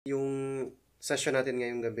session natin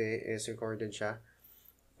ngayong gabi is recorded siya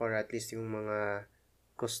or at least yung mga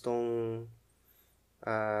gustong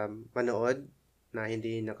manood na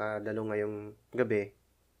hindi nakadalo ngayong gabi,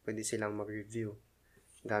 pwede silang mag-review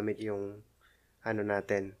gamit yung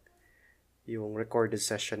natin, yung recorded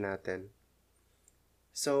session natin.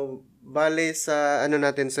 So, bale sa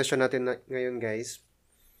session natin ngayon guys,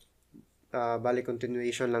 bale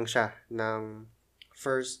continuation lang siya ng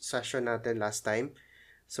first session natin last time.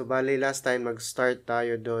 So, bale last time mag-start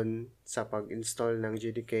tayo doon sa pag-install ng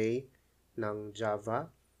GDK ng Java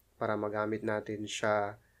para magamit natin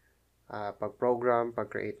siya pag-program,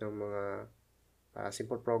 pag-create ng mga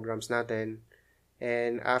simple programs natin.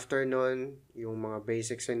 And after nun, yung mga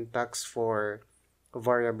basic syntax for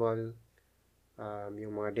variable,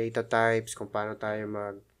 yung mga data types, kung paano tayo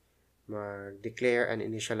mag-declare and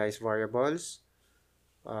initialize variables.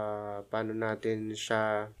 Paano natin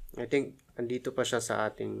siya, I think, andito pa siya sa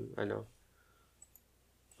ating,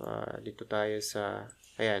 dito tayo sa,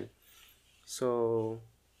 ayan. So,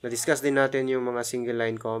 na-discuss din natin yung mga single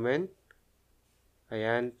line comment.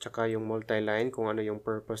 Ayan, tsaka yung multi-line, kung ano yung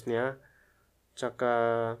purpose niya. Tsaka,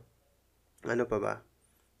 ano pa ba?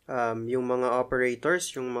 Yung mga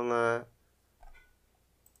operators,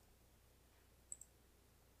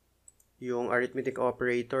 yung arithmetic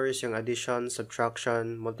operators, yung addition,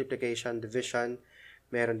 subtraction, multiplication, division.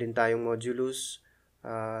 Meron din tayong modulus,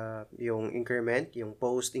 yung increment, yung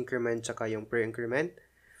post-increment, tsaka yung pre-increment.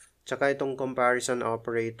 Tsaka itong comparison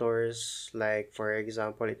operators, like for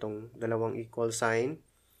example, itong dalawang equal sign,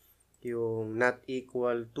 yung not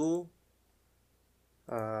equal to,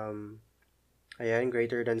 ayan,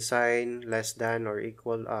 greater than sign, less than or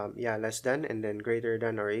equal, less than, and then greater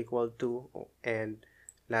than or equal to, and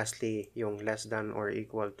lastly, yung less than or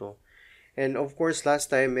equal to. And of course,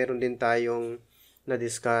 last time, meron din tayong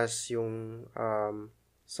na-discuss yung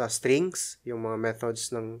sa strings, yung mga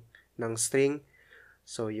methods ng string.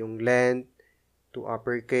 So, yung length to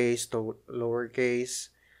uppercase to lowercase.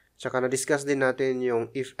 Tsaka na-discuss din natin yung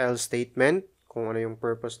if-else statement, kung ano yung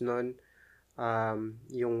purpose nun.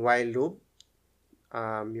 Yung while loop,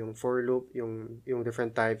 yung for loop, yung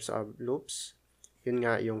different types of loops. Yun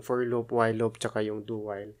nga, yung for loop, while loop, tsaka yung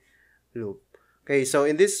do-while loop. Okay, so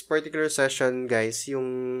in this particular session, guys,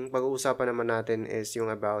 yung pag-uusapan naman natin is yung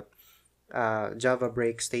about Java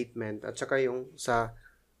break statement at tsaka yung sa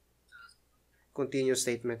continuous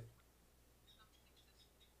statement.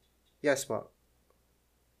 Yes po.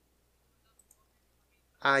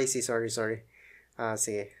 I see. Sorry.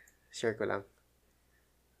 Sige. Share ko lang.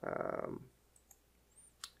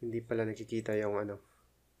 Hindi pala nakikita yung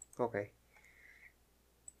Okay.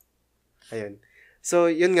 Ayun. So,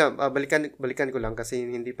 yun nga. Balikan ko lang kasi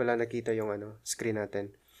hindi pala nakita yung screen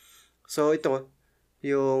natin. So, ito.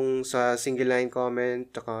 Yung sa single line comment,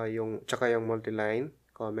 tsaka yung multi-line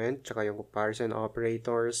comment, tsaka yung comparison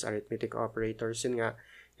operators, arithmetic operators, yun nga,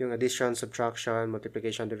 yung addition, subtraction,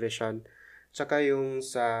 multiplication, division, tsaka yung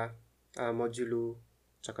sa modulo,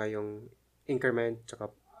 tsaka yung increment,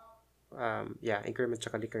 tsaka increment,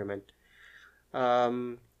 tsaka decrement.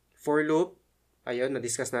 For loop, ayun,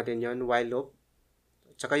 na-discuss natin yon. While loop,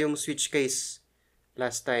 tsaka yung switch case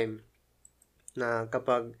last time, na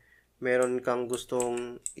kapag meron kang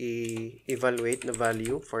gustong i-evaluate na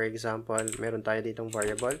value, for example, meron tayo ditong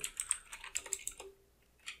variable,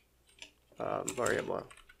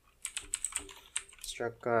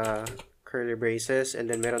 struct curly braces, and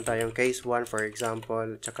then meron tayong case 1, for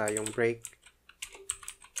example, tsaka yung break,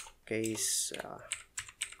 case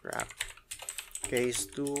wrap, case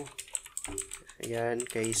 2, ayan,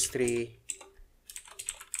 case 3,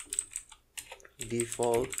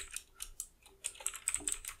 default.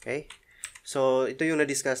 Okay? So, ito yung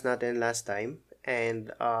na-discuss natin last time. And,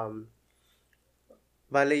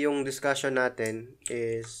 bale yung discussion natin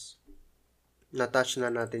is na-touch na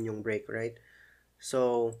natin yung break, right?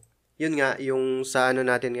 So, yun nga, yung sa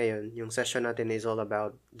natin ngayon, yung session natin is all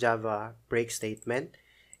about Java break statement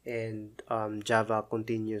and Java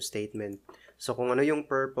continue statement. So, kung ano yung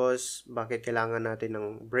purpose, bakit kailangan natin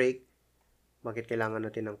ng break, bakit kailangan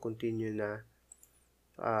natin ng continue na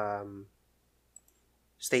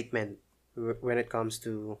statement when it comes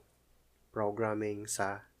to programming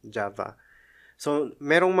sa Java. So,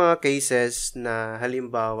 merong mga cases na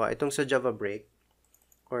halimbawa, itong sa Java break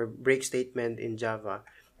or break statement in Java,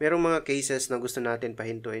 merong mga cases na gusto natin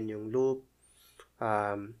pahintuin yung loop,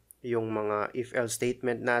 yung mga if-else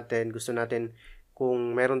statement natin, gusto natin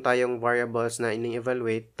kung meron tayong variables na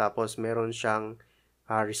ini-evaluate tapos meron siyang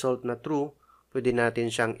result na true, pwede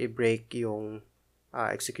natin siyang i-break yung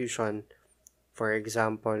execution, for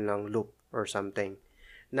example, ng loop or something.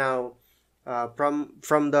 Now,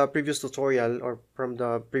 from the previous tutorial or from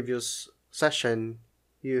the previous session,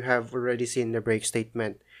 you have already seen the break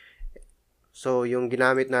statement. So, yung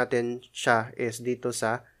ginamit natin siya is dito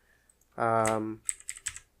sa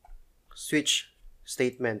switch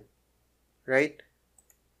statement. Right?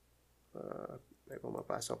 May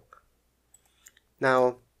pumapasok.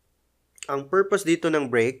 Now, ang purpose dito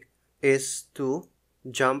ng break is to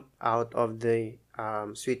jump out of the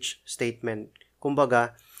switch statement.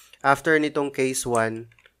 Kumbaga, after nitong case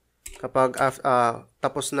 1, kapag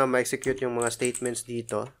tapos na ma-execute yung mga statements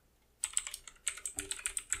dito,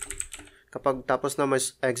 kapag tapos na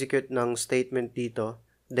ma-execute ng statement dito,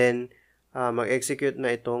 then mag-execute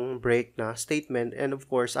na itong break na statement, and of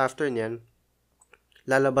course, after nyan,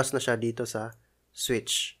 lalabas na siya dito sa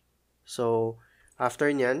switch. So, after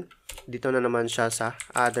nyan, dito na naman siya sa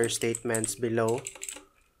other statements below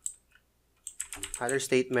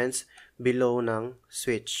ng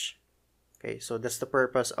switch. Okay, so that's the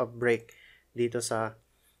purpose of break dito sa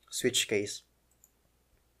switch case.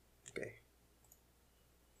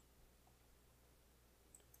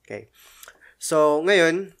 Okay. So,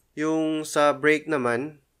 ngayon, yung sa break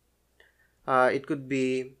naman, it could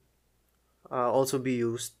be also be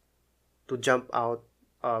used to jump out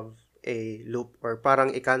of a loop, or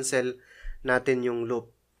parang i-cancel natin yung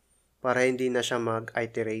loop para hindi na siya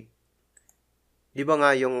mag-iterate. Di ba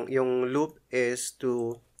nga yung loop is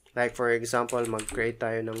to, like for example, mag-create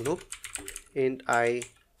tayo ng loop, int I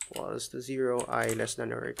equals to 0, I less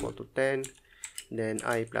than or equal to 10, then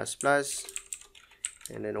I plus plus,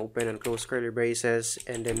 and then open and close curly braces,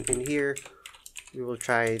 and then in here, we will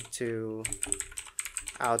try to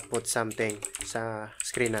output something sa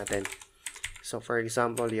screen natin. So, for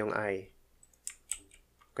example, yung I.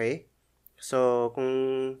 Okay? So, kung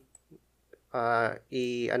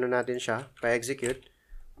i-ano natin siya, pa-execute,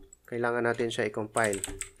 kailangan natin siya i-compile.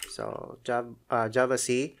 So, Java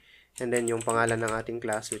C, and then yung pangalan ng ating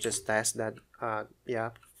class, which is pangalan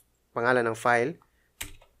ng file,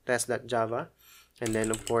 test.java. And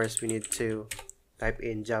then, of course, we need to type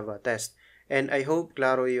in Java test. And I hope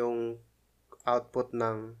klaro yung output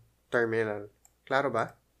ng terminal. Klaro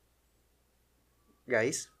ba?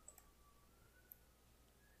 Guys?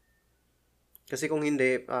 Kasi kung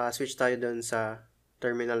hindi, switch tayo dun sa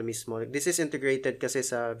terminal mismo. This is integrated kasi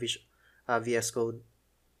sa VS Code.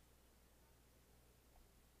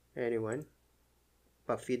 Anyone?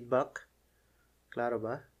 Pa-feedback? Klaro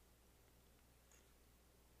ba?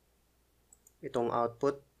 Itong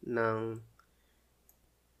output ng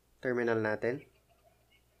terminal natin.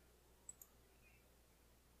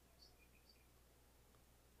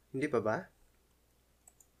 Hindi pa ba?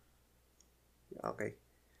 Okay.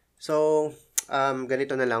 So,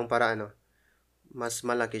 ganito na lang para mas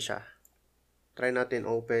malaki siya. Try natin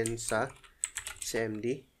open sa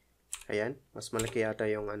CMD. Ayan, mas malaki yata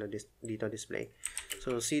yung dito display.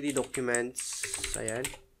 So, CD documents, ayan.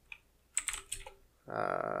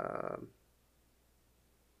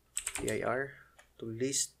 dir to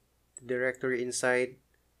list directory inside.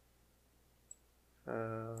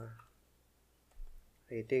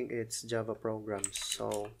 I think it's Java programs.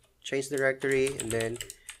 So change directory and then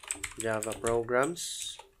Java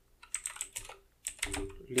programs,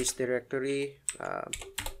 list directory,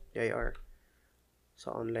 dir.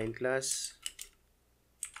 So online class,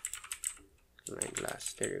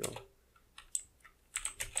 there you go.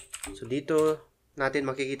 So dito natin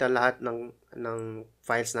makikita lahat ng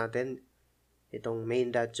files natin. Itong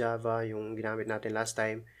main.java, yung ginamit natin last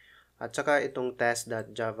time. At saka itong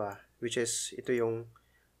test.java, which is ito yung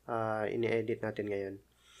ini-edit natin ngayon.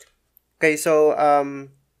 Okay, so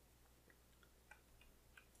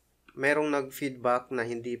merong nag-feedback na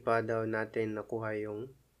hindi pa daw natin nakuha yung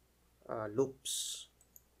loops.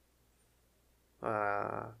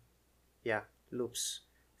 Loops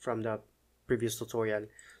from the previous tutorial.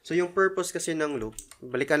 So, yung purpose kasi ng loop,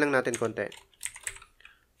 balikan lang natin konti.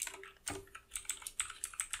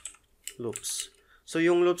 Loops. So,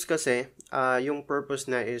 yung loops kasi, yung purpose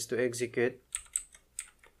na is to execute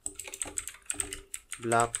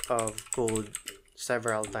block of code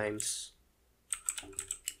several times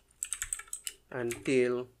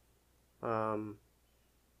until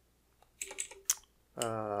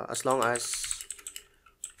as long as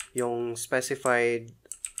yung specified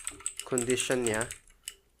condition niya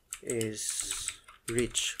is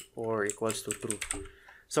reach or equals to true.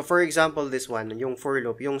 So for example, this one, yung for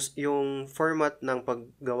loop, yung format ng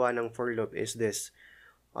paggawa ng for loop is this.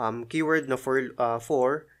 Keyword na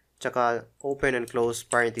for, tsaka open and close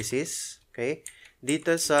parenthesis. Okay?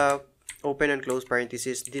 Dito sa open and close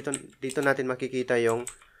parenthesis, dito natin makikita yung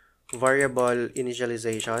variable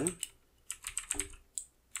initialization.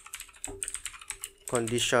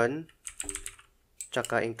 condition,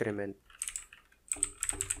 tsaka increment.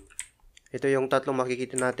 Ito yung tatlong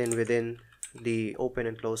makikita natin within the open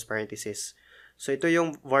and close parenthesis. So, ito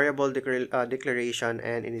yung variable declaration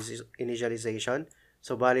and initialization.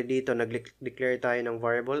 So, bali dito, nag-declare tayo ng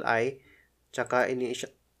variable I, tsaka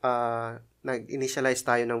nag-initialize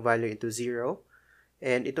tayo ng value into 0.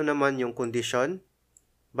 And ito naman yung condition.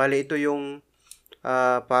 Bali, ito yung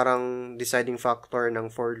parang deciding factor ng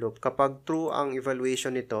for loop. Kapag true ang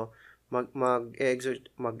evaluation nito,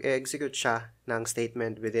 mag-execute siya ng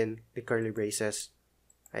statement within the curly braces.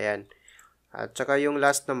 Ayan. At saka yung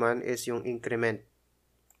last naman is yung increment.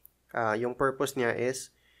 Yung purpose niya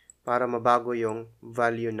is para mabago yung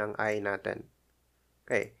value ng I natin.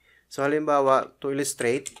 Okay. So, halimbawa, to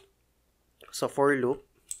illustrate, sa for loop,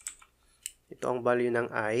 ito ang value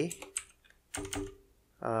ng I.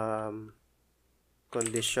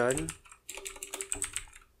 Condition,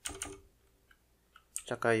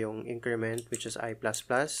 tsaka yung increment, which is I++.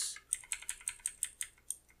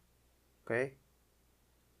 Okay.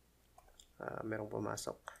 Merong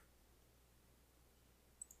pumasok.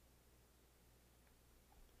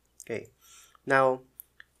 Okay. Now,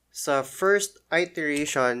 sa first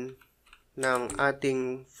iteration ng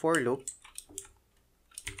ating for loop,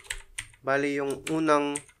 bali yung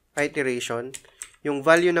unang iteration, yung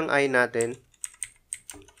value ng I natin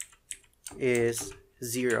is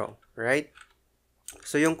 0, right?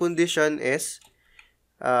 So, yung condition is,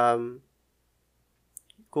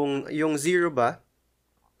 kung yung 0 ba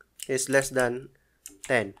is less than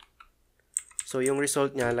 10. So, yung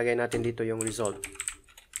result niya, lagay natin dito yung result.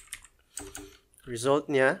 Result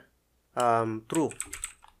niya, true.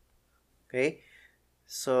 Okay?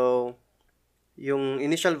 So, yung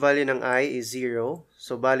initial value ng I is 0.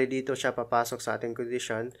 So, bali dito siya papasok sa ating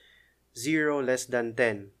condition, 0 less than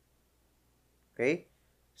 10. Okay?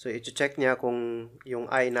 So, i-check niya kung yung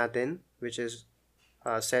I natin, which is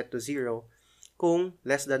set to 0, kung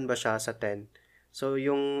less than ba siya sa 10. So,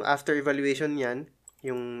 yung after evaluation niyan,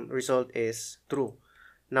 yung result is true.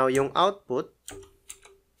 Now, yung output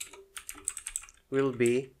will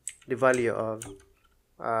be the value of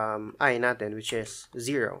I natin, which is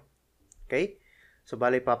 0. Okay? So,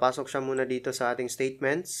 bali, papasok siya muna dito sa ating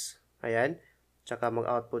statements. Ayan. Tsaka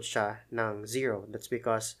mag-output siya ng 0. That's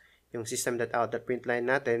because yung system.out.println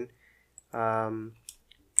natin,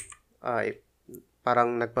 parang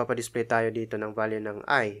nagpapadisplay tayo dito ng value ng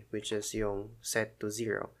I, which is yung set to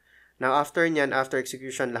 0. Now, after nyan, after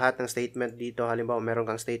execution, lahat ng statement dito, halimbawa, meron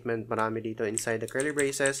kang statement, marami dito inside the curly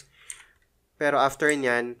braces. Pero after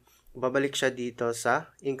nyan, babalik siya dito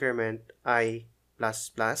sa increment I++.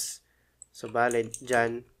 So, bali,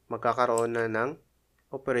 dyan, magkakaroon na ng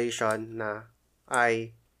operation na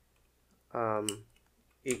I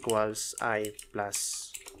equals I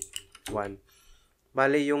plus 1.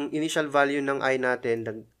 Bali, yung initial value ng I natin,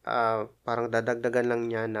 parang dadagdagan lang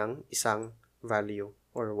niya ng isang value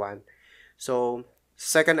or 1. So,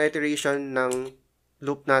 second iteration ng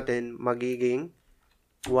loop natin, magiging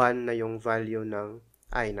 1 na yung value ng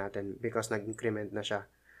I natin because nag-increment na siya.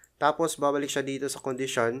 Tapos, babalik siya dito sa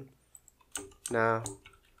condition na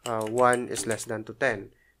 1 is less than to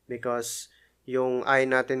 10 because yung I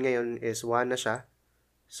natin ngayon is 1 na siya.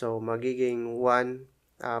 So, magiging 1,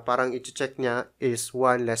 parang i-check niya is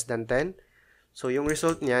 1 less than 10. So, yung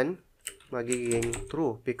result niyan, magiging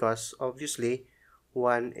true because obviously,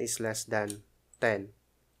 1 is less than 10.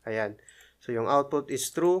 Ayan. So, yung output is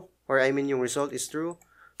true, or I mean, yung result is true.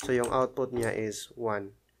 So, yung output niya is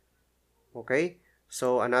 1. Okay?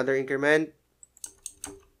 So, another increment,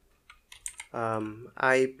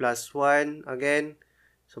 I plus 1 again.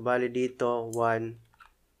 So, bali dito, 1.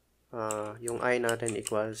 Yung I natin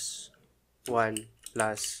equals 1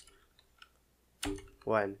 plus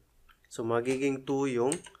 1. So, magiging 2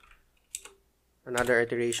 yung another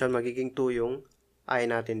iteration. Magiging 2 yung I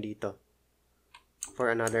natin dito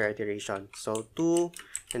for another iteration. So, 2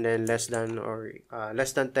 and then less than or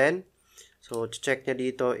less than 10. So, check niya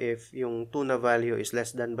dito if yung 2 na value is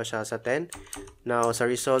less than ba siya sa 10. Now, sa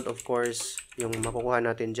result, of course, yung makukuha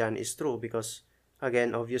natin dyan is true because,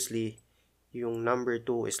 again, obviously, yung number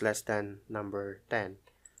 2 is less than number 10.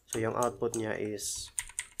 So, yung output niya is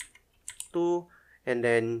 2 and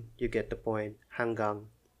then you get the point hanggang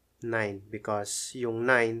 9 because yung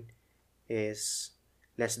 9 is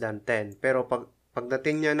less than 10. Pero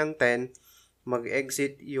pagdating niya ng 10,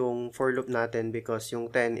 mag-exit yung for loop natin because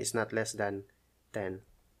yung 10 is not less than 10.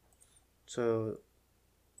 So,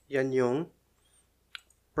 yan yung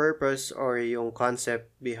purpose or yung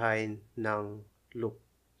concept behind ng loop.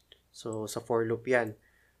 So, sa for loop yan.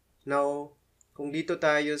 Now, kung dito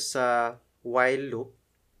tayo sa while loop,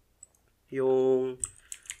 yung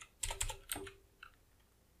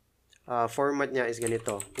format niya is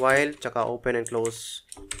ganito. While, tsaka open and close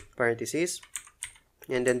parentheses.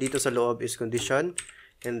 And then dito sa loob is condition.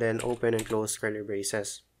 And then open and close curly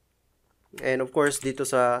braces. And of course, dito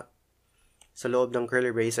sa loob ng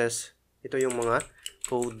curly braces, ito yung mga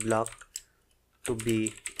code block to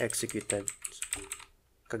be executed.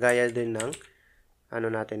 Kagaya din ng ano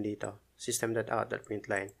natin dito,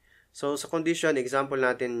 system.out.println. So, sa condition, example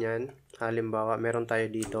natin yan, halimbawa, meron tayo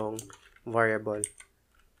ditong variable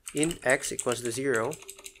int x equals to 0.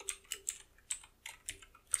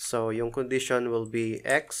 So, yung condition will be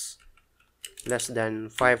x less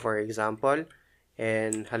than 5, for example.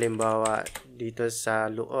 And halimbawa, dito sa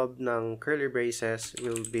loob ng curly braces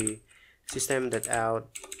will be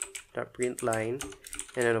system.out.println,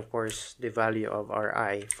 and then of course the value of our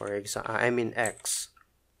I, for example, x,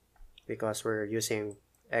 because we're using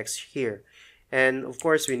x here. And of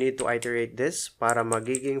course we need to iterate this para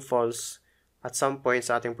magiging false at some point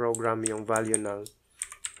sa ating program yung value ng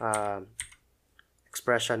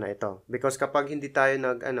expression na ito, because kapag hindi tayo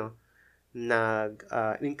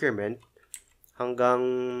increment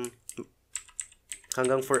hanggang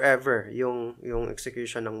forever yung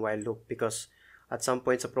execution ng while loop, because at some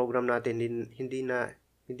point sa program natin hindi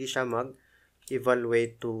siya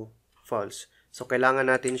mag-evaluate to false. So kailangan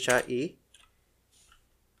natin siya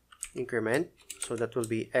increment, so that will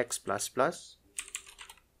be x plus plus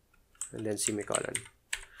and then semicolon.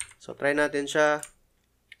 So try natin siya,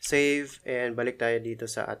 save, and balik tayo dito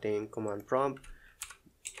sa ating command prompt.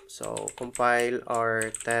 So, compile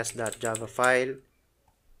our test.java file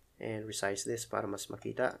and resize this para mas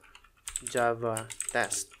makita. Java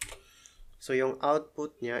test. So, yung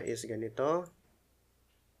output niya is ganito.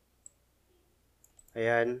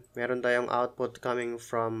 Ayan, meron tayong output coming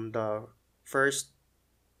from the first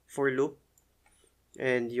for loop.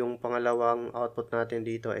 And yung pangalawang output natin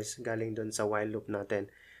dito is galing dun sa while loop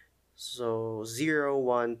natin. So, 0,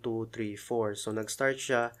 1, 2, 3, 4. So, nag-start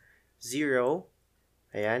siya 0.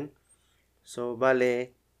 Ayan. So,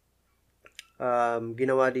 bale,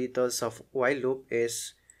 ginawa dito sa while loop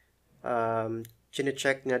is,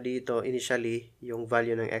 chine-check na dito initially yung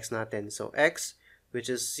value ng x natin. So, x,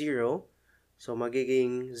 which is 0. So,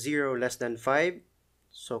 magiging 0 less than 5.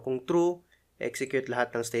 So, kung true, execute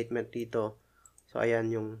lahat ng statement dito. So,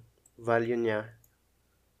 ayan yung value niya,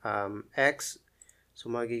 x.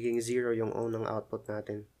 So, magiging 0 yung unang output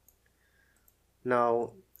natin.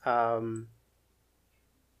 Now,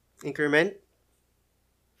 increment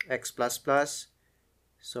x plus plus.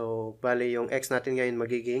 So, bali yung x natin ngayon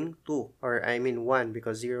magiging 2, or 1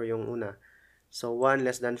 because 0 yung una. So, 1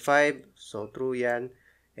 less than 5. So, true yan.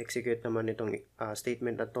 Execute naman itong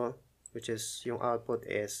statement na to, which is yung output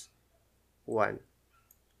is 1.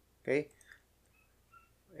 Okay?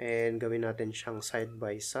 And gawin natin siyang side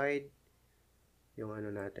by side. Yung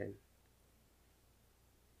ano natin.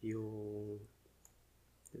 Yung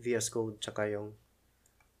VS Code tsaka yung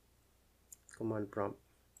command prompt.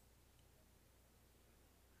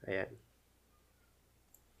 Ayan.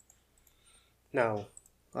 Now,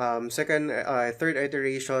 third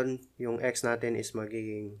iteration, yung x natin is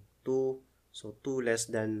magiging 2. So, 2 less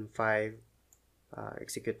than 5.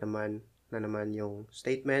 Execute naman yung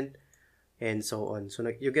statement. And so on. So,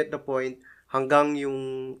 you get the point. Hanggang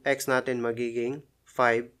yung x natin magiging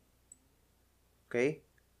 5. Okay?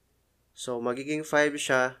 So, magiging 5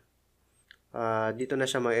 siya. Dito na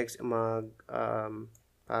siya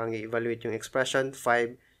parang i-evaluate yung expression,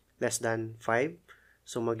 5 less than 5.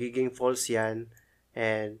 So, magiging false yan,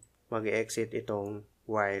 and mag-exit itong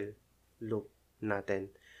while loop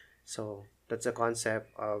natin. So, that's the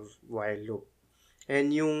concept of while loop.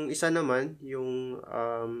 And yung isa naman, yung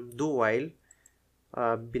do while,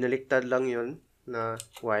 binaliktad lang yun na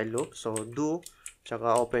while loop. So, do,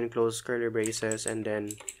 tsaka open, close curly braces, and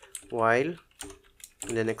then while.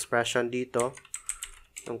 And then expression dito,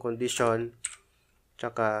 yung condition,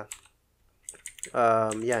 tsaka,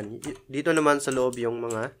 yan. Dito naman sa loob yung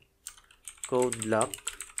mga code block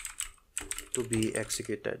to be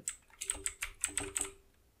executed.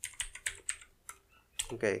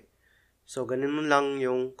 Okay. So, ganun lang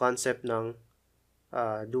yung concept ng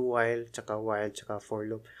do while, tsaka for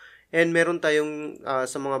loop. And meron tayong,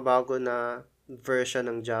 sa mga bago na version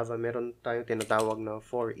ng Java, meron tayong tinatawag na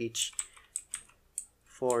for each.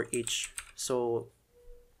 So,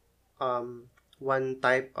 one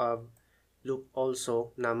type of loop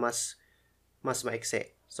also na mas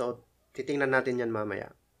maikse. So, titingnan natin yan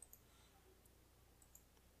mamaya.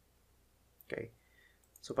 Okay.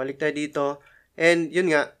 So, balik tayo dito. And,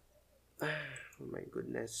 yun nga. Oh my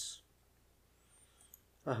goodness.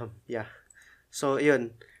 Yeah. So,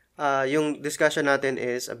 yun. yung discussion natin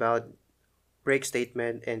is about break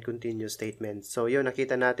statement and continue statement. So, yun,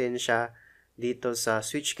 nakita natin siya dito sa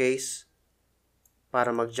switch case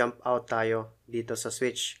para mag-jump out tayo dito sa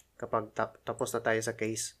switch kapag tapos na tayo sa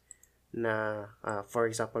case na, for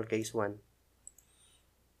example, case 1.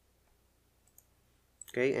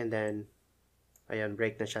 Okay, and then, ayan,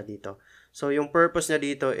 break na siya dito. So, yung purpose niya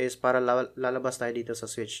dito is para lalabas tayo dito sa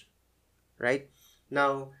switch. Right?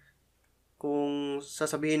 Now, kung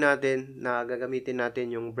sasabihin natin na gagamitin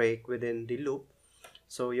natin yung break within the loop,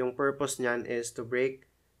 so yung purpose niyan is to break,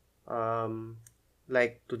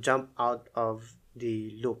 like to jump out of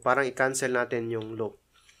the loop. Parang i-cancel natin yung loop.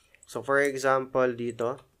 So, for example,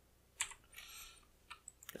 dito,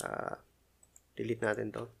 delete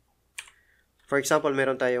natin to. For example,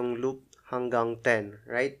 meron tayong loop hanggang 10,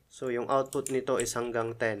 right? So, yung output nito is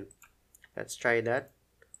hanggang 10. Let's try that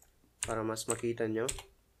para mas makita nyo.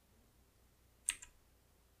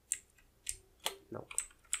 No.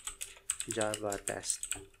 Java test.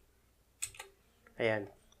 Ayan.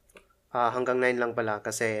 Hanggang 9 lang pala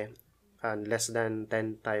kasi less than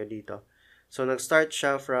 10 tayo dito. So, nag-start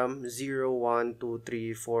siya from 0, 1, 2,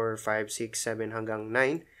 3, 4, 5, 6, 7 hanggang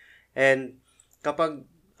 9. And kapag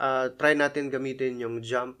try natin gamitin yung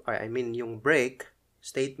yung break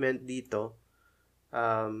statement dito,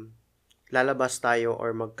 lalabas tayo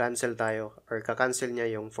or mag-cancel tayo or ka-cancel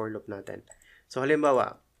niya yung for loop natin. So,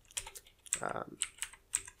 halimbawa,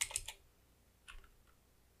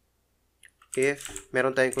 if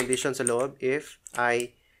meron tayong condition sa loob, if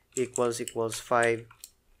I equals 5,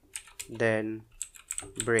 then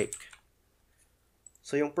break.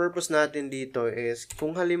 So, yung purpose natin dito is,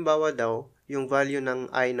 kung halimbawa daw, yung value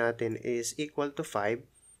ng I natin is equal to 5,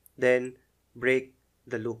 then break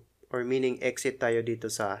the loop. Or meaning, exit tayo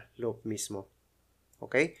dito sa loop mismo.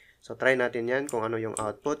 Okay? So, try natin yan kung ano yung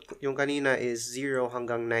output. Yung kanina is 0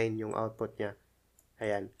 hanggang 9 yung output niya.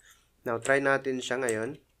 Ayan. Now, try natin siya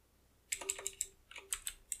ngayon.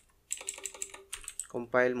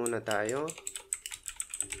 Compile muna tayo.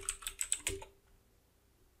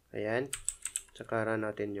 Ayan. Tsaka run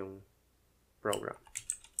natin yung program.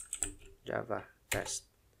 Java test.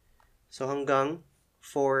 So, hanggang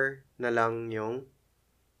 4 na lang yung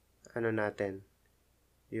natin.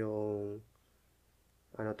 Yung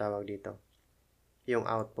tawag dito? Yung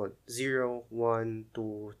output. 0, 1,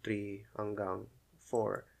 2, 3 hanggang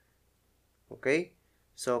 4. Okay?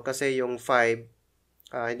 So, kasi yung 5,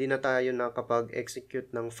 hindi na tayo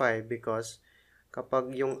nakapag-execute ng 5 because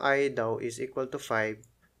kapag yung I daw is equal to 5,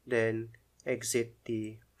 then exit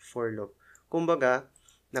the for loop. Kumbaga,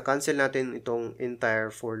 na-cancel natin itong entire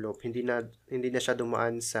for loop. Hindi na siya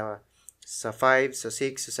dumaan sa 5, sa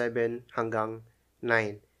 6, sa 7 hanggang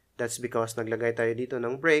 9. That's because naglagay tayo dito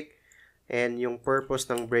ng break, and yung purpose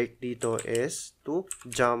ng break dito is to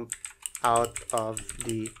jump out of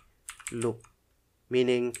the loop.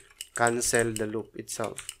 Meaning, cancel the loop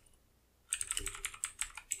itself.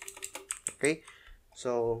 Okay?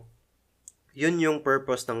 So, yun yung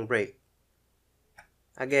purpose ng break.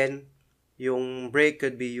 Again, yung break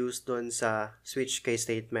could be used doon sa switch case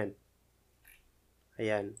statement.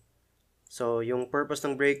 Ayan. So, yung purpose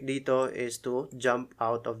ng break dito is to jump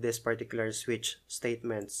out of this particular switch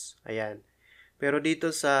statements. Ayan. Pero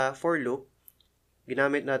dito sa for loop,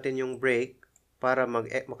 ginamit natin yung break para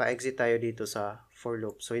maka-exit tayo dito sa for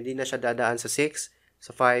loop. So, hindi na siya dadaan sa 6,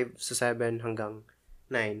 sa 5, sa 7 hanggang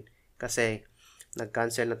 9 kasi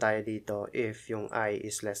nag-cancel na tayo dito if yung I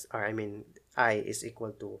is I is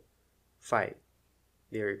equal to 5.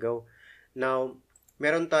 There you go. Now,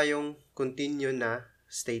 meron tayong continue na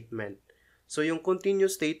statement. So, yung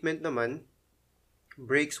continue statement naman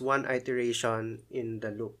breaks one iteration in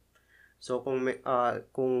the loop. So, kung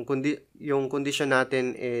yung condition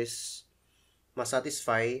natin is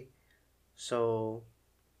masatisfy, so,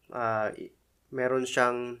 meron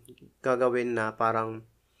siyang gagawin na parang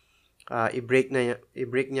i-break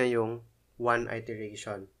niya yung one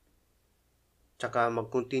iteration. Tsaka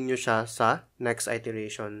mag-continue siya sa next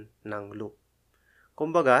iteration ng loop.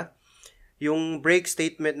 Kumbaga, yung break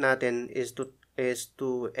statement natin is to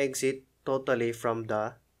exit totally from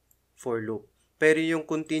the for loop. Pero yung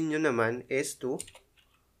continue naman is to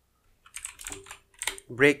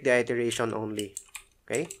break the iteration only.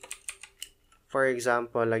 Okay? For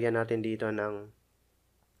example, lagyan natin dito ng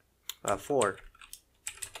 4.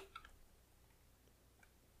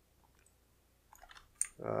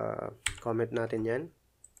 Comment natin yan.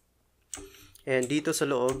 And dito sa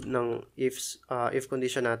loob ng if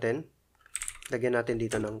condition natin, lagyan natin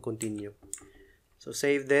dito ng continue. So,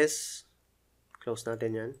 save this. Close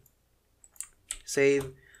natin yan.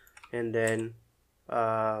 Save. And then,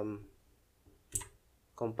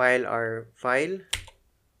 compile our file.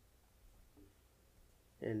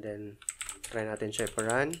 And then, try natin siya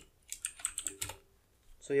pa-run.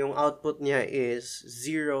 So, yung output niya is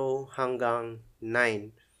 0 hanggang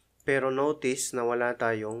 9. Pero notice na wala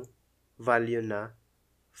tayong value na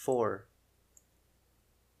 4.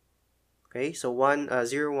 Okay, so 0,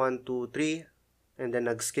 1, 2, 3. And then,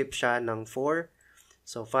 nag-skip siya ng 4.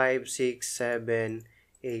 So, 5, 6, 7,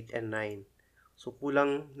 8, and 9. So,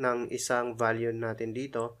 kulang ng isang value natin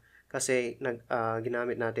dito kasi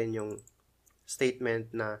ginamit natin yung statement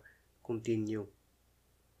na continue.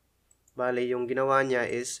 Bale, yung ginawa niya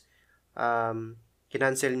is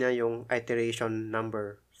kinancel niya yung iteration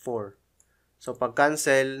number 4. So,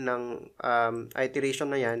 pag-cancel ng iteration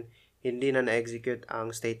na yan, hindi na na-execute ang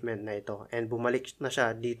statement na ito. And bumalik na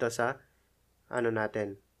siya dito sa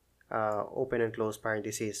natin, open and close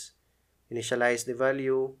parentheses. Initialize the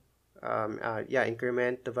value,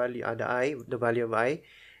 increment the value, the value of I,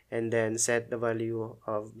 and then set the value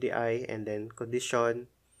of the I, and then condition,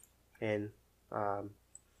 and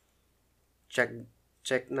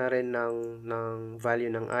check na rin ng value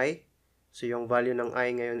ng I. So, yung value ng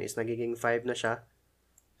I ngayon is nagiging 5 na siya.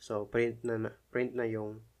 So, print na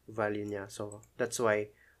yung value niya. So, that's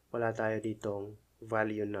why wala tayo ditong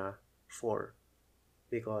value na 4.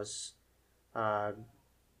 Because,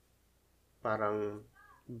 parang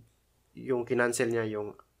yung kinancel niya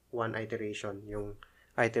yung one iteration, yung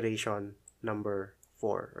iteration number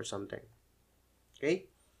 4 or something.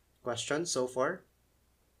 Okay? Questions so far?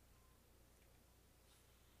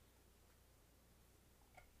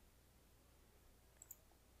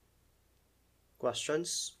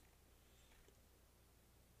 Questions?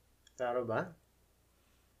 Klaro ba?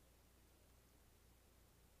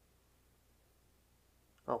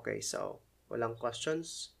 Okay, so walang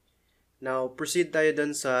questions. Now, proceed tayo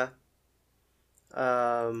dun sa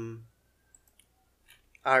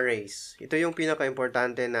arrays. Ito yung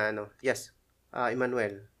pinaka-importante na Yes,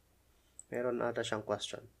 Emmanuel. Meron ata siyang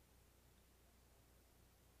question.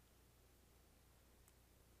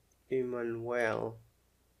 Emmanuel.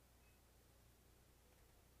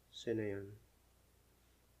 Sino yun?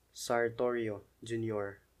 Sartorio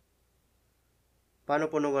Jr. Paano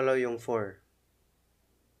po nawala yung 4?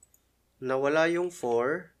 Nawala yung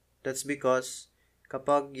 4, that's because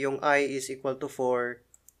kapag yung I is equal to 4,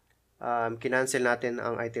 kinancel natin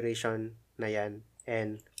ang iteration na yan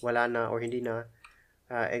and wala na or hindi na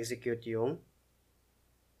execute yung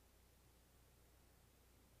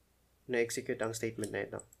na-execute ang statement na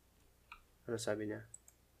ito. Ano sabi niya?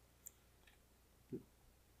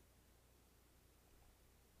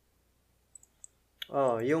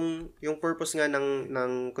 Yung purpose nga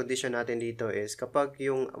ng condition natin dito is kapag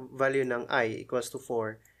yung value ng I equals to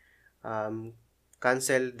 4,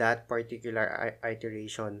 cancel that particular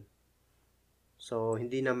iteration. So,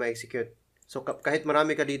 hindi na ma-execute. So, kahit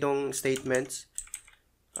marami ka ditong statements,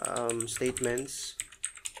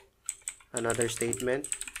 another statement,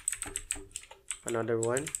 another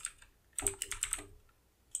one.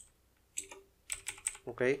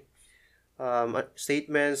 Okay?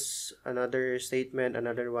 Statements, another statement,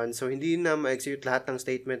 another one. So, hindi na ma-execute lahat ng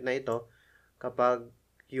statement na ito kapag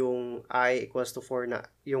yung I equals to 4 na,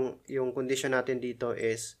 yung condition natin dito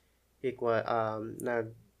is equal,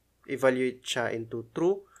 nag-evaluate siya into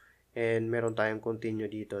true and meron tayong continue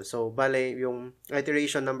dito. So, bale, yung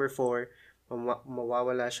iteration number 4,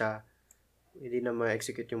 mawawala siya, hindi na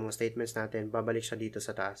ma-execute yung mga statements natin, babalik siya dito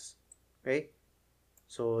sa taas. Okay?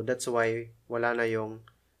 So, that's why wala na yung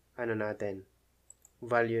natin,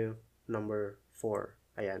 value number 4.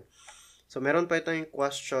 Ayan. So, meron pa itong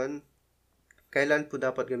question, kailan po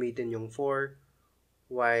dapat gamitin yung for,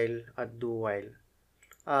 while, at do while.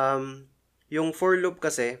 Yung for loop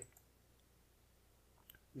kasi,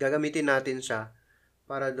 gagamitin natin siya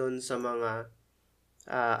para doon sa mga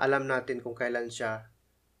alam natin kung kailan siya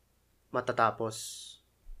matatapos.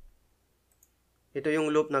 Ito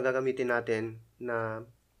yung loop na gagamitin natin na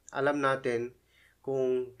alam natin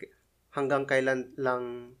kung hanggang kailan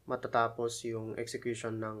lang matatapos yung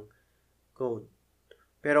execution ng code.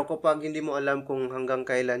 Pero kapag hindi mo alam kung hanggang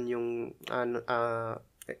kailan yung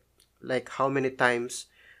like how many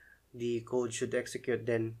times the code should execute,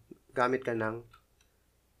 then gamit ka ng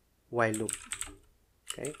while loop.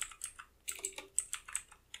 Okay?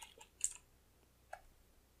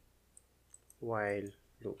 While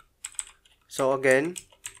loop. So again,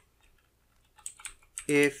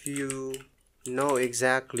 if you know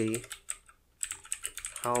exactly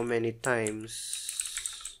how many times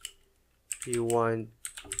you want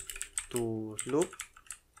to loop,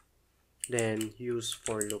 then use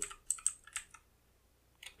for loop.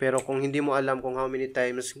 Pero kung hindi mo alam kung how many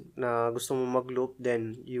times na gusto mo mag-loop,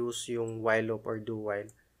 then use yung while loop or do while.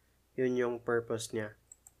 Yun yung purpose niya.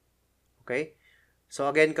 Okay? So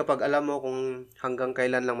again, kapag alam mo kung hanggang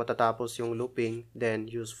kailan lang matatapos yung looping, then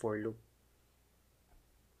use for loop.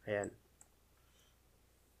 Ayan.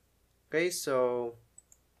 Okay, so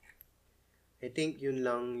I think yun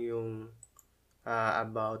lang yung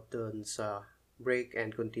about dun sa break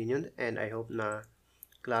and continue, and I hope na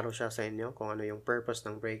klaro siya sa inyo kung ano yung purpose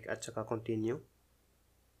ng break at saka continue.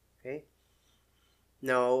 Okay?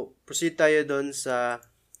 Now, proceed tayo dun sa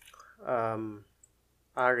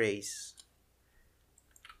arrays.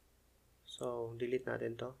 So, delete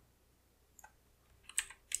natin to.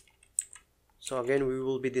 So, again, we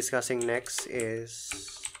will be discussing next is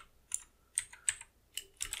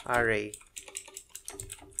arrays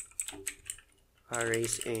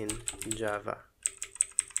in Java.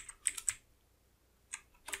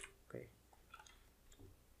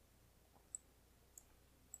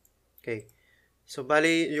 Okay. So,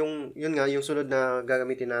 bali, yun nga, yung sunod na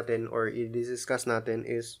gagamitin natin or i-discuss natin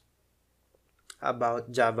is about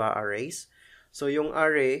Java arrays. So, yung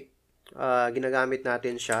array, ginagamit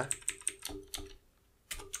natin siya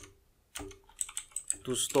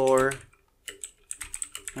to store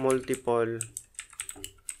multiple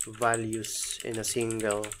values in a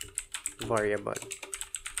single variable.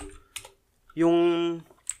 Yung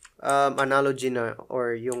analogy na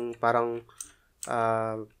or yung parang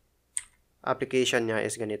application niya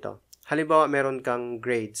is ganito. Halimbawa, meron kang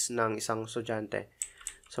grades ng isang estudyante.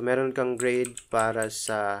 So, meron kang grade para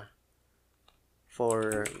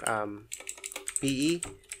for PE,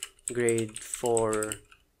 grade for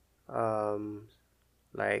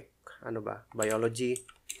like, biology,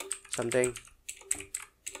 something,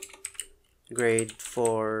 grade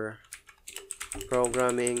for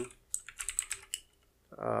programming,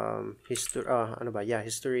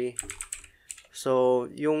 history. So,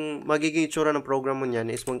 yung magiging itsura ng program mo niyan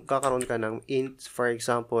is magkakaroon ka ng int, for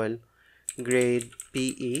example, grade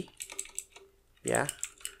PE,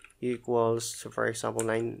 equals, for example,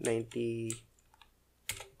 90,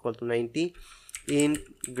 equal to 90, int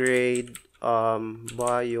grade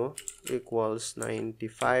bio equals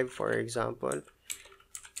 95, for example.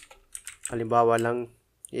 Halimbawa lang,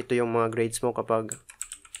 ito yung mga grades mo kapag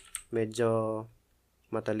medyo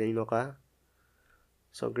matalino ka.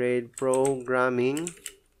 So, grade programming,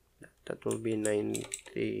 that will be 92.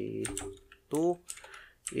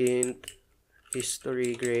 Int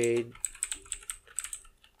history grade,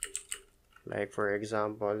 like for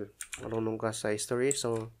example, marunong ka sa history,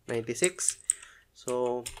 so 96.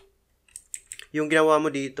 So, yung ginawa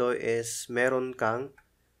mo dito is meron kang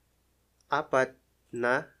apat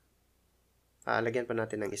na, lagyan pa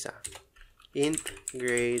natin ng isa. Int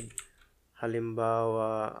grade,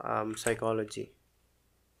 halimbawa, psychology.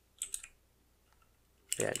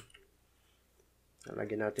 Ayan.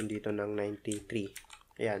 Lagyan natin dito ng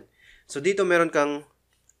 93. Ayan. So, dito meron kang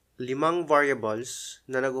 5 variables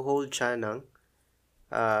na nag-hold siya ng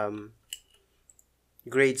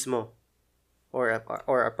grades mo or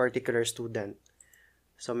a particular student.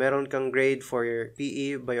 So, meron kang grade for your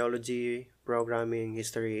PE, biology, programming,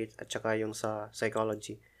 history, at saka yung sa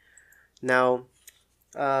psychology. Now,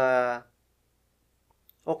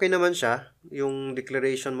 okay naman siya, yung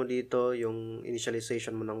declaration mo dito, yung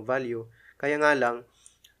initialization mo ng value. Kaya nga lang,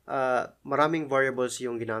 maraming variables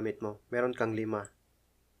yung ginamit mo. Meron kang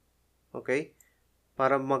 5. Okay?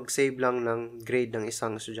 Para mag-save lang ng grade ng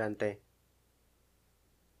isang estudyante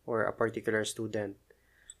or a particular student.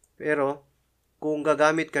 Pero, kung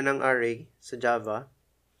gagamit ka ng array sa Java,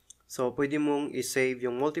 so pwede mong i-save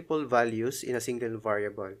yung multiple values in a single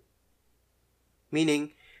variable. Meaning,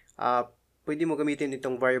 pwede mo gamitin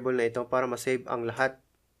itong variable na ito para ma-save ang lahat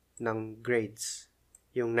ng grades.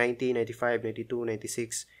 Yung 90, 95, 92,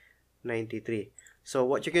 96, 93. So,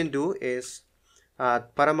 what you can do is,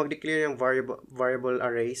 para mag-declare yung variable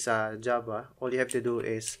array sa Java, all you have to do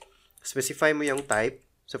is specify mo yung type.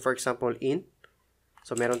 So, for example, int.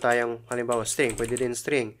 So, meron tayong, halimbawa, string. Pwede rin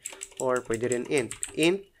string. Or, pwede rin int.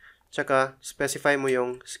 Int, tsaka, specify mo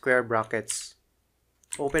yung square brackets.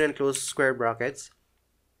 Open and close square brackets.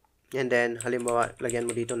 And then, halimbawa, lagyan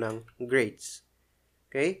mo dito ng grades.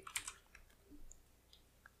 Okay?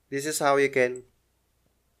 This is how you can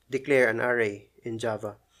declare an array in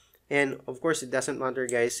Java. And, of course, it doesn't matter,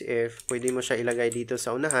 guys, if pwede mo siya ilagay dito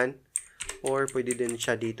sa unahan or pwede din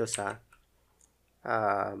siya dito sa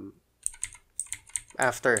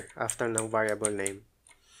after ng variable name.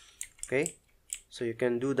 Okay? So, you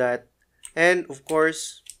can do that. And, of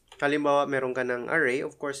course, halimbawa, meron ka ng array,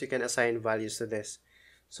 of course, you can assign values to this.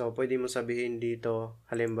 So, pwede mo sabihin dito,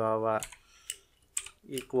 halimbawa,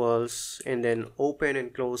 equals, and then open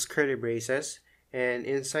and close curly braces, and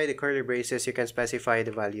inside the curly braces you can specify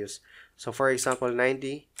the values. So for example,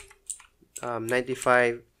 90,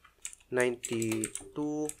 95,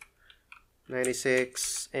 92,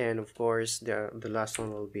 96, and of course the last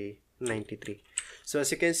one will be 93. So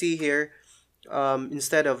as you can see here,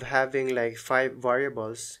 instead of having like 5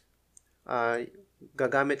 variables,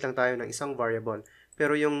 gagamit lang tayo ng isang variable.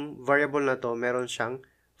 Pero yung variable na to, meron siyang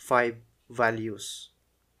 5 values.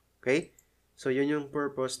 Okay? So, yun yung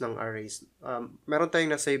purpose ng arrays. Meron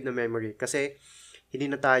tayong na-save na memory kasi hindi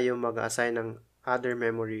na tayo mag-assign ng other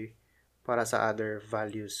memory para sa other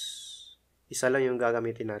values. Isa lang yung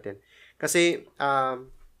gagamitin natin. Kasi,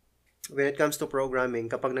 when it comes to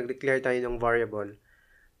programming, kapag nag-declare tayo ng variable,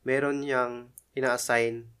 meron yang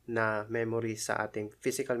ina-assign na memory sa ating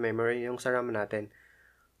physical memory, yung sa RAM natin.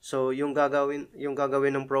 So, yung gagawin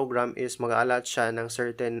ng program is mag-allot siya ng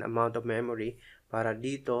certain amount of memory para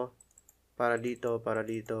dito, para dito, para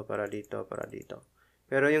dito, para dito, para dito.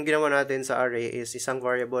 Pero yung ginawa natin sa array is isang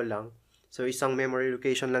variable lang. So, isang memory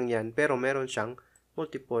location lang yan, pero meron siyang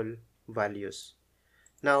multiple values.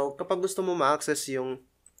 Now, kapag gusto mo ma-access yung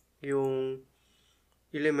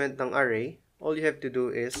element ng array, all you have to do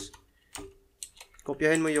is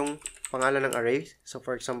kopyahin mo yung pangalan ng array. So,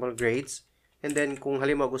 for example, grades. And then, kung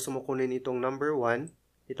halimbawa gusto mo kunin itong number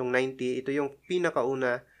 1, itong 90, ito yung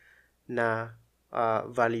pinakauna na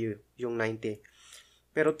value, yung 90.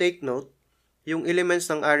 Pero take note, yung elements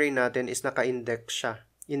ng array natin is naka-index siya.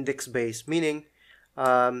 Index-based. Meaning,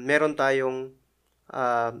 meron tayong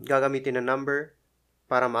gagamitin na number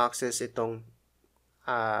para ma-access itong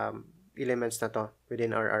elements na to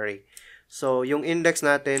within our array. So, yung index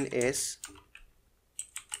natin is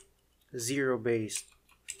 0-based.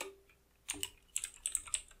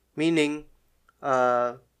 Meaning,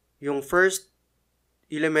 yung first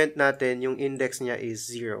element natin, yung index niya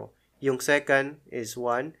is 0. Yung second is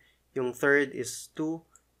 1. Yung third is 2.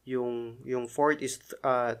 Yung fourth is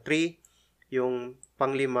 3. Yung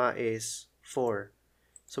panglima is 4.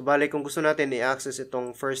 So, bale, kung gusto natin i-access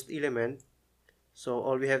itong first element, so,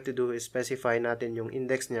 all we have to do is specify natin yung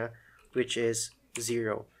index niya, which is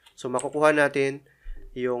 0. So, makukuha natin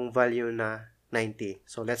yung value na 90.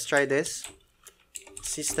 So, let's try this.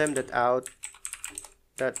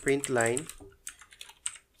 System.out.println.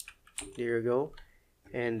 There you go.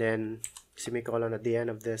 And then, semicolon at the end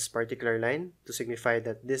of this particular line to signify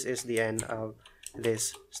that this is the end of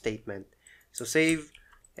this statement. So, save.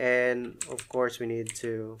 And, of course, we need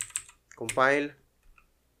to compile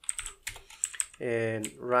and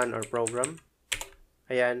run our program.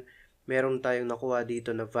 Ayan, meron tayong nakuha dito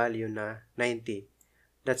na value na 90.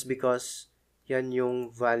 That's because yan yung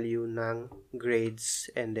value ng grades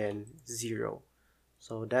and then 0.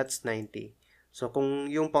 So, that's 90. So, kung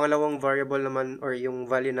yung pangalawang variable naman or yung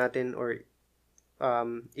value natin or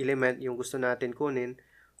element yung gusto natin kunin,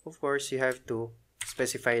 of course, you have to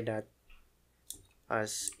specify that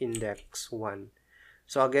as index 1.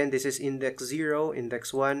 So, again, this is index 0,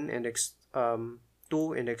 index 1, index 2,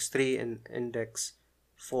 index 3, and index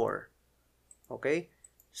 4. Okay?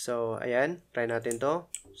 So, ayan. Try natin to.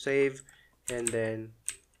 Save. And then,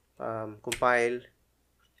 compile.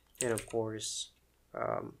 And, of course,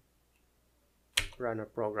 run a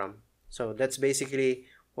program. So, that's basically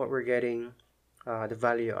what we're getting the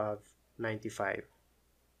value of 95.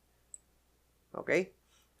 Okay?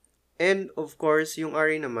 And, of course, yung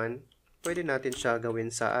array naman, pwede natin siya gawin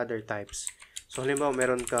sa other types. So, halimbawa,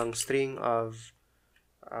 meron kang string of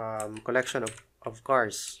collection of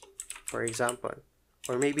cars, for example.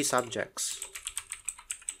 Or maybe subjects.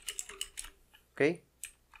 Okay?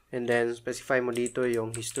 And then, specify mo dito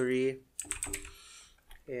yung history.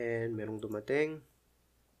 And, merong dumating.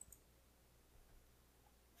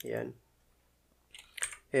 Ayan.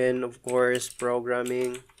 And, of course,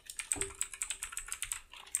 programming.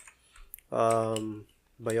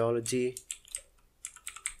 Biology.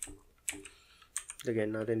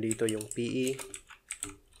 Lagyan natin dito yung PE.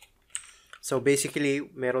 So, basically,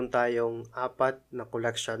 meron tayong 4 na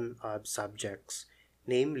collection of subjects.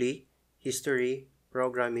 Namely, history,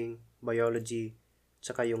 programming, biology,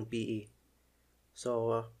 tsaka yung PE.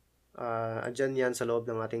 So, andyan yan sa loob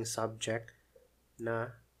ng ating subject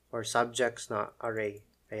na, or subjects na array.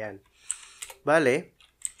 Ayan. Bale,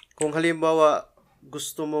 kung halimbawa,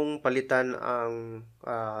 gusto mong palitan ang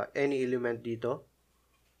any element dito.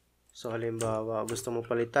 So, halimbawa, gusto mong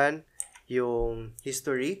palitan yung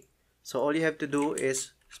history. So, all you have to do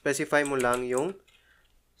is specify mo lang yung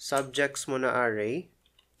subjects mo na array,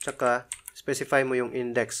 tsaka specify mo yung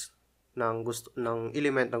index ng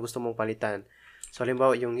element na gusto mong palitan. So,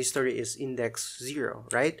 halimbawa, yung history is index 0,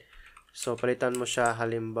 right? So, palitan mo siya,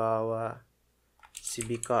 halimbawa,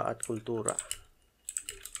 sibika at kultura.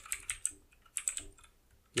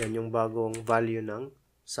 Yan yung bagong value ng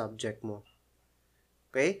subject mo.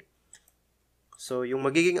 Okay? So, yung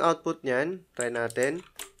magiging output niyan, try natin.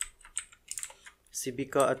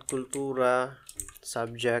 Sibika at kultura,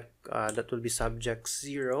 subject, that will be subject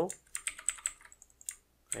 0.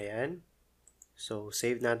 Ayan. So,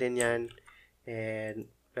 save natin yan.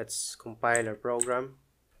 And let's compile our program.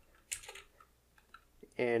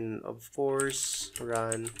 And of course,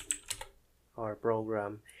 run our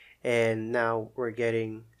program. And now, we're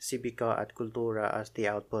getting sibika at kultura as the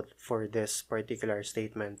output for this particular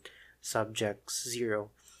statement, subject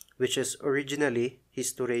 0. Which is originally,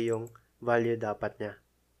 history yung value dapat niya.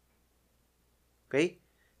 Okay?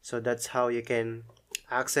 So, that's how you can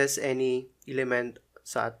access any element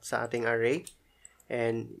sa ating array.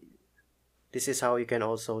 And this is how you can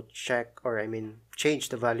also check or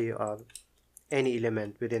change the value of any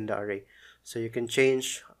element within the array. So, you can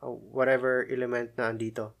change whatever element na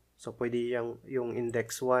andito. So, pwede yung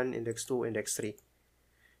index 1, index 2, index 3.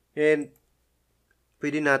 And,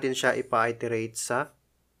 pwede natin siya ipa-iterate sa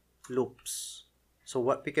loops. So,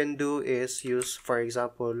 what we can do is use, for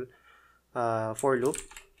example, for loop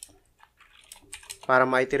para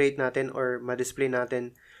ma-iterate natin or ma-display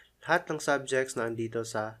natin lahat ng subjects na andito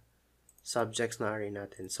sa subjects na array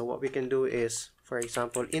natin. So, what we can do is, for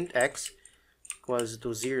example, int x equals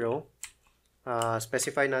to 0.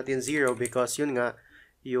 Specify natin 0 because yun nga,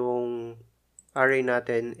 yung array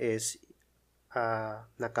natin is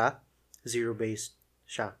naka 0 based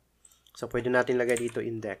siya. So, pwede natin lagay dito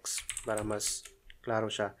index para mas klaro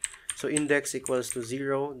siya. So, index equals to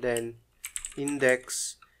 0, then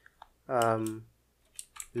index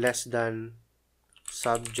less than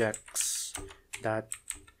subjects dot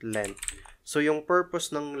length. So, yung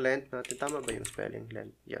purpose ng length natin, tama ba yung spelling?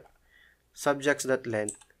 Length, yeah. Subjects dot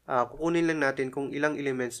length. Kukunin lang natin kung ilang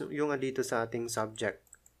elements yung andito sa ating subject.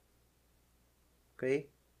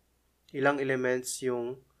 Okay? Ilang elements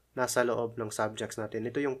yung nasa loob ng subjects natin.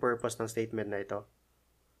 Ito yung purpose ng statement na ito.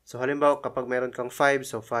 So, halimbawa, kapag meron kang 5,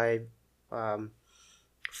 so 5,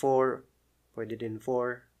 4, pwede din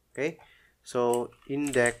 4. Okay? So,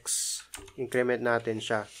 index, increment natin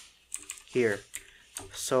siya here.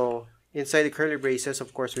 So, inside the curly braces,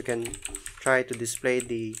 of course, we can try to display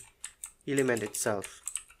the element itself.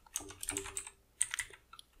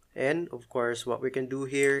 And, of course, what we can do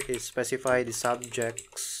here is specify the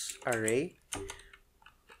subjects array,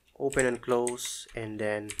 open and close, and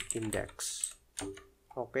then index.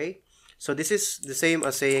 Okay? So, this is the same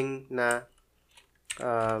as saying na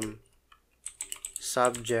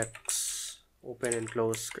subjects, open and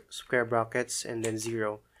close square brackets, and then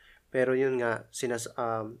 0. Pero yun nga,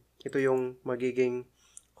 ito yung magiging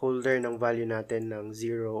holder ng value natin ng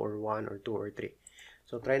 0 or 1 or 2 or 3.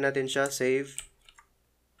 So, try natin siya, save,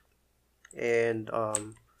 and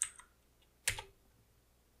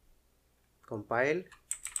compile,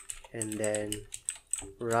 and then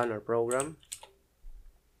run our program.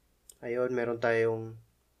 Ayun, meron tayong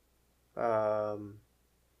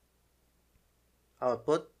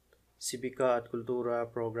output, sibika at kultura,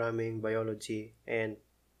 programming, biology, and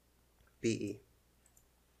PE.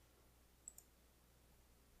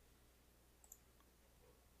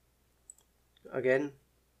 Again,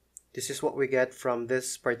 this is what we get from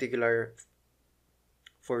this particular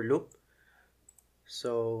for loop.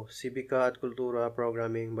 So, sibika at kultura,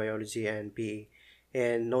 programming, biology, and PE.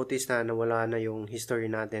 And notice na nawala na yung history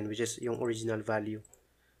natin, which is yung original value.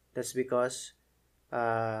 That's because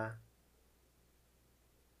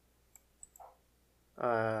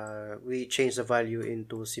we change the value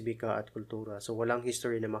into sibika at kultura. So, walang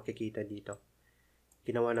history na makikita dito.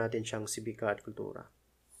 Ginawa natin siyang sibika at kultura.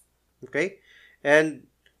 Okay? And,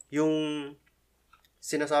 yung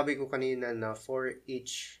sinasabi ko kanina na for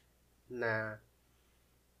each na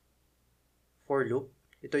for loop,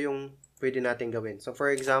 ito yung pwede natin gawin. So, for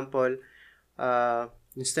example,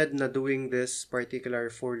 instead na doing this particular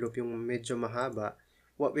for loop, yung medyo mahaba,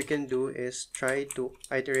 what we can do is try to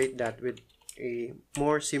iterate that with a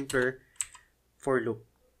more simpler for loop.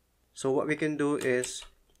 So, what we can do is,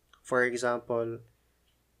 for example,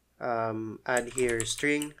 add here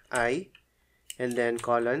string I, and then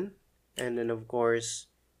colon, and then of course,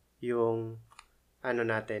 yung ano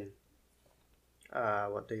natin,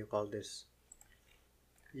 what do you call this?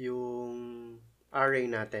 Yung array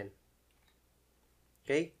natin.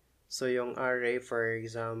 Okay? So, yung array, for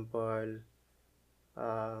example,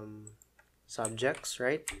 subjects,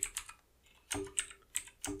 right?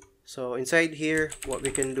 So, inside here, what we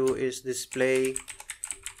can do is display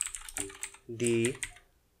the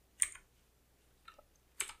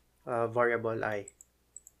variable I.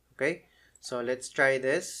 Okay? So, let's try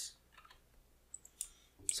this.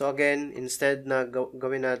 So, again, instead na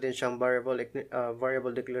gawin natin siyang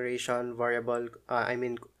variable declaration,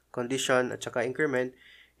 condition, at saka increment,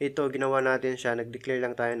 ito, ginawa natin siya, nag-declare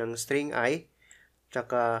lang tayo ng string I,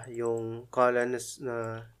 tsaka yung colon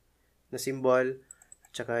na symbol,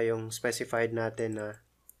 tsaka yung specified natin na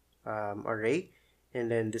array, and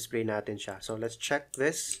then display natin siya. So, let's check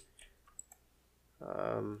this.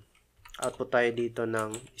 Output tayo dito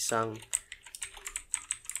ng isang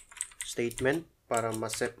statement para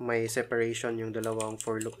may separation yung dalawang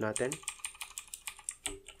for loop natin.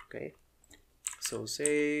 Okay. So,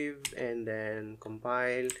 save, and then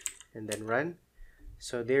compile, and then run.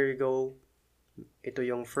 So, there you go. Ito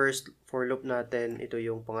yung first for loop natin. Ito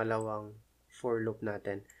yung pangalawang for loop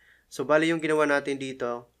natin. So, bali yung ginawa natin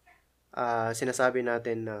dito, sinasabi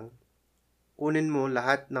natin na kunin mo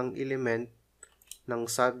lahat ng element ng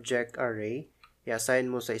subject array,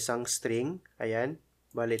 i-assign mo sa isang string. Ayan.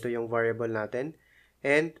 Bali, ito yung variable natin.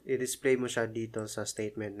 And, i-display mo siya dito sa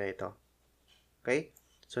statement na ito. Okay?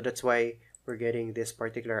 So, that's why we're getting this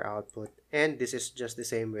particular output. And, this is just the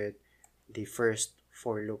same with the first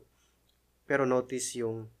for loop. Pero, notice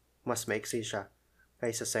yung mas maiksi siya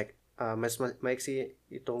kaysa mas maiksi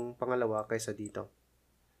itong pangalawa kaysa dito.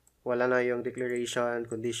 Wala na yung declaration,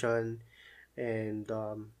 condition, and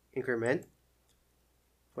increment.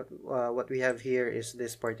 What we have here is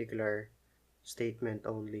this particular statement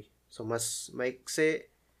only. So, mas maiksi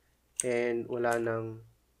and wala nang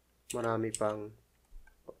marami pang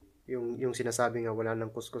yung sinasabi nga wala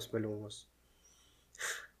nang kuskus balungos.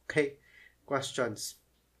 Okay? Questions?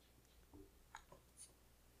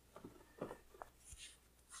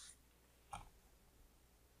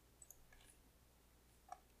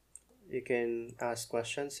 You can ask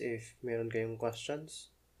questions if meron kayong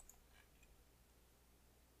questions.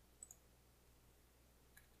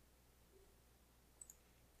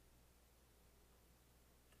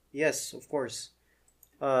 Yes, of course.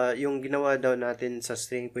 Yung ginawa daw natin sa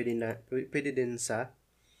string, pwede din sa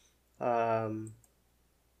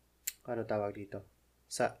ano tawag dito?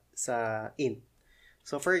 Sa int.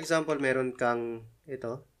 So, for example, meron kang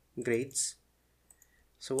ito, grades.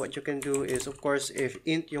 So, what you can do is, of course, if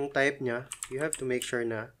int yung type niya, you have to make sure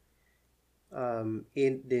na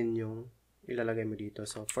int din yung ilalagay mo dito.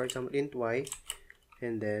 So, for example, int y,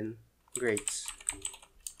 and then grades.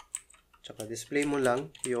 Tsaka display mo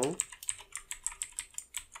lang yung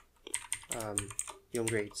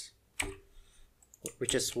grades,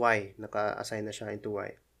 which is y. Naka-assign na siya into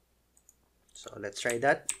y. So, let's try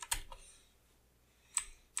that.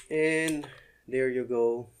 And there you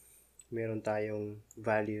go. Meron tayong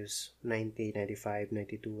values 90, 95,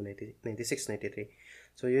 92, 96, 93.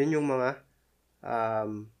 So, yun yung mga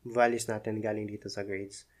values natin galing dito sa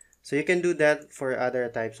grades. So, you can do that for other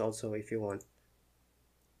types also if you want.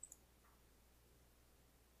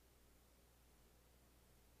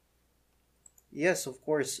 Yes, of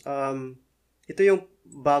course. Ito yung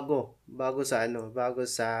bago sa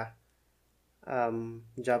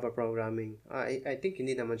Java programming. I think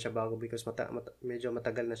hindi naman siya bago because medyo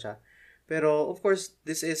matagal na siya. Pero of course,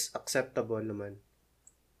 this is acceptable naman.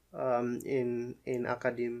 In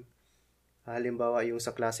academe, halimbawa yung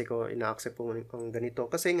sa klase ko, ina-accept po ang ganito.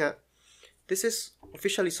 Kasi nga, this is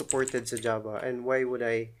officially supported sa Java, and why would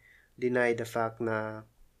I deny the fact na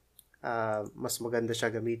mas maganda siya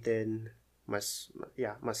gamitin, mas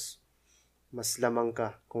lamang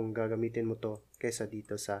ka kung gagamitin mo to kaysa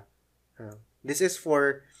dito sa this is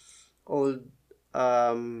for old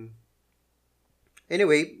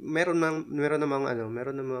anyway, meron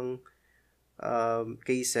namang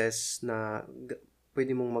cases na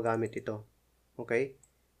pwede mong magamit ito. Okay?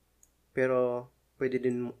 Pero pwede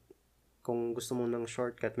din kung gusto mo ng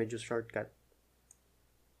shortcut, medyo shortcut.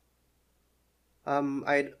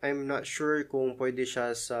 I'm not sure kung pwede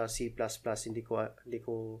siya sa C++. Hindi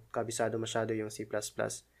ko kabisado masyado yung C++.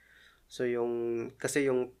 So kasi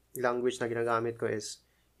yung language na ginagamit ko is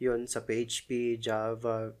yun sa PHP,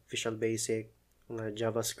 Java, Visual Basic, mga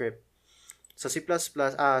JavaScript. Sa C++,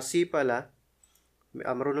 C pala,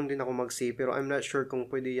 marunong din ako mag-C, pero I'm not sure kung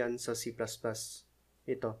pwede yan sa C++.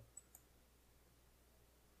 Ito.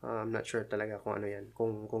 I'm not sure talaga kung ano yan.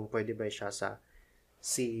 Kung pwede ba siya sa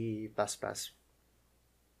C++.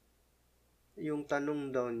 Yung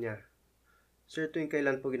tanong daw niya, sir, tuwing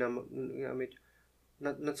kailan po ginamit?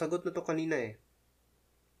 Nasagot na to kanina eh.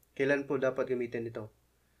 Kailan po dapat gamitin ito?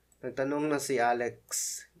 Nagtanong na si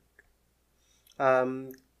Alex.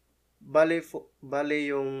 Bale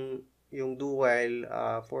yung do while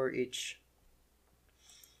for each.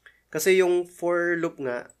 Kasi yung for loop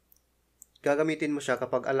nga, gagamitin mo siya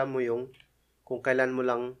kapag alam mo yung kung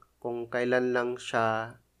kailan lang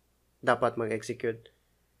siya dapat mag-execute.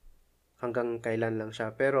 Hanggang kailan lang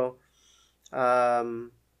siya. Pero,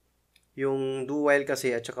 yung do while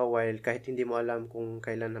kasi at saka while, kahit hindi mo alam kung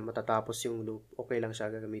kailan na matatapos yung loop, okay lang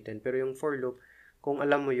siya gagamitin. Pero yung for loop, kung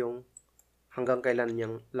alam mo yung hanggang kailan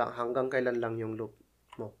lang yung loop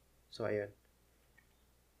mo. So, ayan.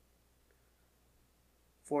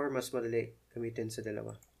 For mas madali gamitin sa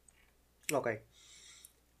dalawa. Okay.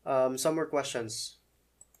 Some more questions.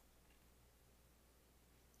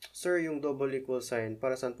 Sir, yung double equal sign,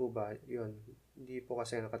 para saan po ba? Yun. Hindi po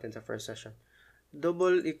kasi nakatin sa first session.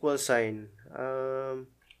 Double equal sign.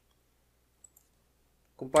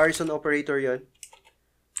 Comparison operator yon.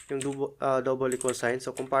 Yung double equal sign.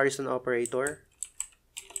 So, comparison operator.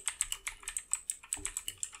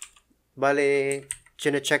 Bale,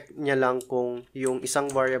 chine-check niya lang kung yung isang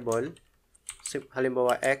variable,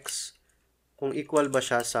 halimbawa x, kung equal ba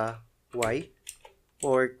siya sa y,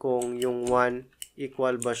 or kung yung 1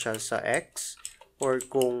 equal ba siya sa x, or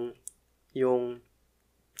kung yung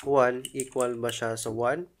 1 equal ba siya sa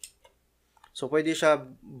 1. So, pwede siya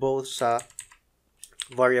both sa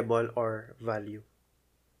variable or value.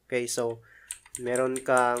 Okay, so, meron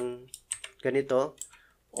kang ganito.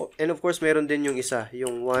 And of course, meron din yung isa,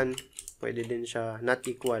 yung 1, pwede din siya not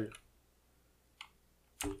equal.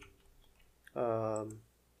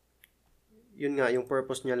 Yun nga, yung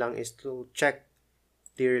purpose niya lang is to check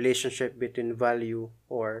the relationship between value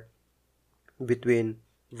or between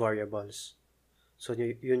variables. So,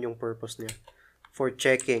 yun yung purpose niya for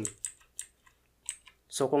checking.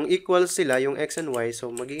 So, kung equal sila, yung x and y,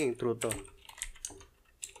 so magiging true to.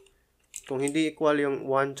 Kung hindi equal yung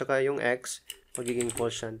 1 tsaka yung x, magiging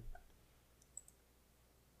false yan.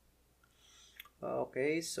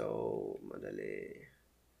 Okay, so, madali.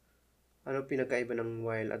 Ano pinagkaiba ng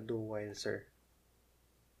while at do while, sir?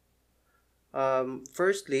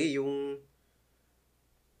 Firstly, yung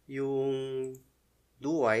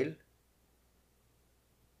do while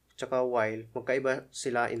tsaka while, magkaiba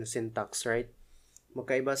sila in syntax, right?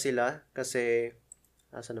 Magkaiba sila kasi,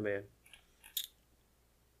 asa na ba yan?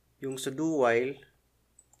 Yung sa do while,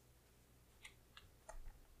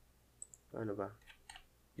 ano ba?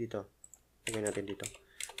 Dito. Lagay natin dito.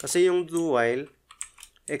 Kasi yung do while,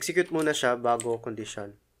 execute muna siya bago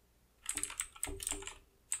condition.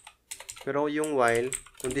 Pero yung while,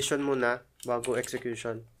 condition muna bago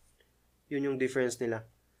execution. Yun yung difference nila.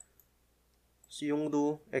 So yung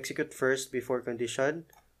do, execute first before condition.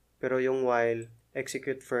 Pero yung while,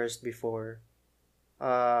 execute first before,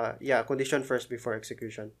 condition first before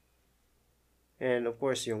execution. And of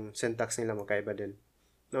course, yung syntax nila magkaiba din.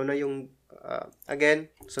 Now na yung, again,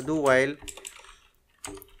 sa do while,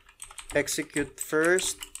 execute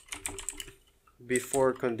first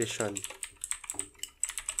before condition.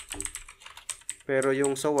 Pero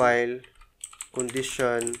yung sa while,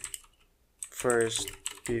 condition first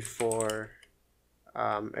before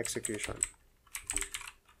execution.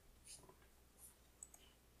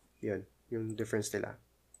 Yun, yung difference nila.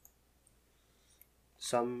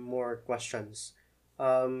 Some more questions.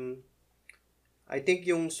 I think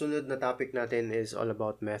yung sunod na topic natin is all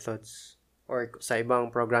about methods. Or sa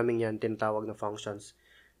ibang programming yan, tinatawag na functions.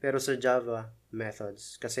 Pero sa Java,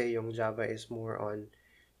 methods. Kasi yung Java is more on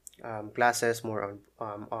classes, more on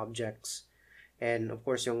objects. And of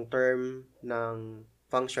course, yung term ng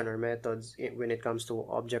function or methods, when it comes to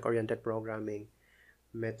object-oriented programming,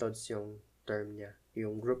 methods yung term niya,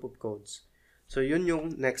 yung group of codes. So, yun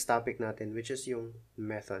yung next topic natin, which is yung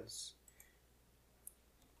methods.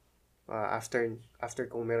 After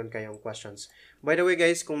kung meron kayong questions. By the way,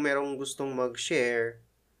 guys, kung merong gustong mag-share,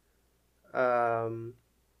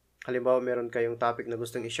 halimbawa meron kayong topic na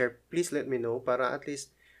gustong i-share, please let me know para at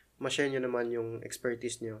least ma-share nyo naman yung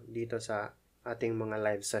expertise nyo dito sa ating mga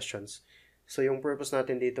live sessions. So, yung purpose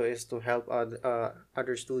natin dito is to help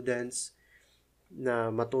other students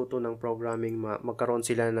na matuto ng programming, magkaroon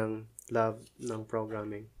sila ng love ng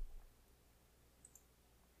programming.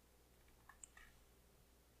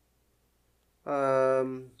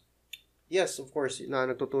 Yes, of course,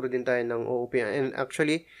 nagtuturo din tayo ng OOP. And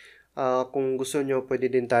actually, kung gusto nyo,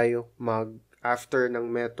 pwede din tayo after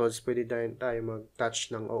ng methods, pwede din tayo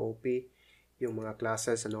mag-touch ng OOP, yung mga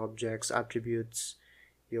classes and objects, attributes,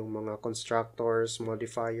 yung mga constructors,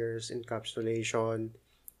 modifiers, encapsulation,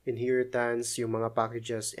 inheritance, yung mga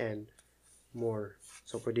packages, and more.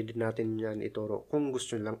 So, pwede din natin yan ituro kung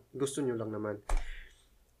gusto nyo lang naman.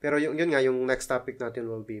 Pero yun nga, yung next topic natin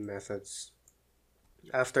will be methods.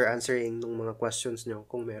 After answering ng mga questions nyo,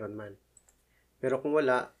 kung meron man. Pero kung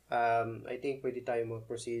wala, I think pwede tayo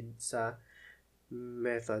mag-proceed sa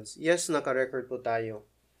Methods. Yes, naka-record po tayo.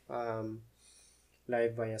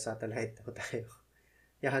 Live via satellite po tayo.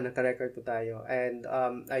 Yeah, naka-record po tayo. And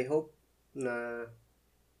I hope na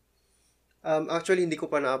actually hindi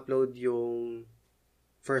ko pa na-upload yung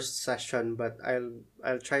first session, but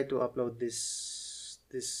I'll try to upload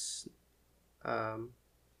this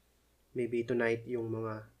maybe tonight yung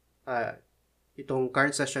mga itong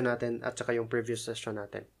current session natin at saka yung previous session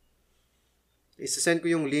natin. Isa-send ko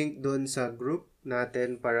yung link doon sa group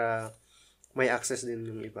natin para may access din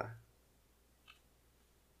yung iba.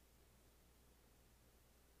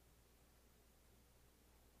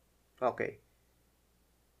 Okay.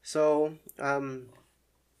 So,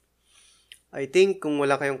 I think kung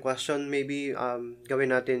wala kayong question, maybe gawin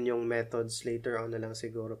natin yung methods later on na lang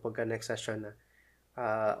siguro pagka next session na.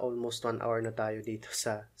 Almost 1 hour na tayo dito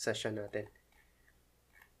sa session natin.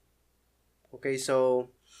 Okay, so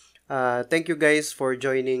thank you guys for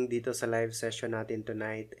joining dito sa live session natin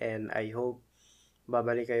tonight, and I hope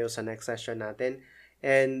babalik kayo sa next session natin.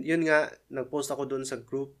 And yun nga, nag-post ako dun sa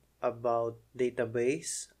group about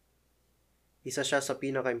database. Isa siya sa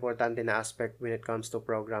pinaka-importante na aspect when it comes to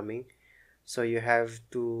programming. So you have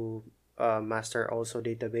to master also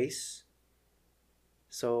database.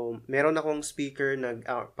 So, meron akong speaker,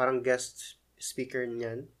 parang guest speaker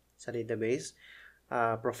niyan sa database.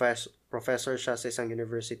 Professor siya sa isang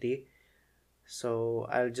university. So,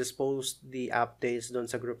 I'll just post the updates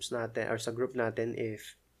doon sa groups natin or sa group natin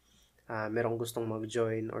if merong gustong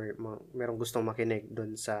mag-join or merong gustong makinig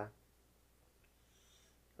doon sa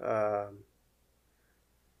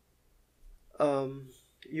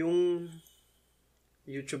yung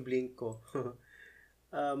YouTube link ko.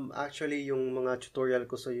 Actually, yung mga tutorial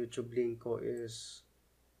ko sa YouTube link ko is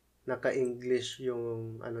naka-English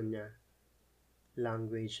yung ano niya,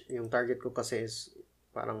 language. Yung target ko kasi is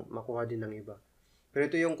parang makuha din ng iba.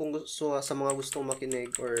 Pero ito yung kung gusto sa mga gustong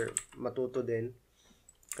makinig or matuto din.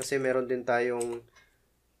 Kasi meron din tayong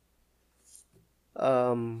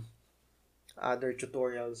other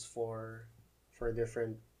tutorials for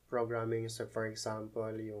different programming. So for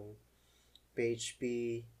example, yung PHP,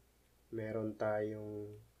 meron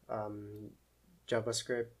tayong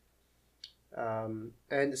JavaScript,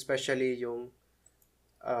 and especially yung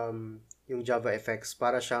JavaFX,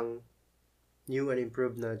 para siyang new and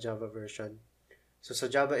improved na Java version. So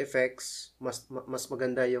sa JavaFX, mas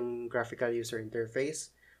maganda yung graphical user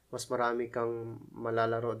interface. Mas marami kang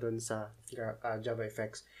malalaro doon sa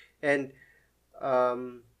JavaFX. And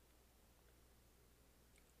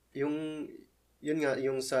yun nga,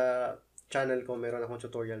 yung sa channel ko, meron akong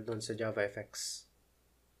tutorial doon sa JavaFX.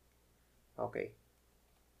 Okay.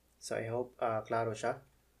 So, I hope klaro siya.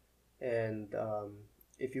 And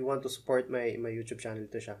if you want to support my YouTube channel,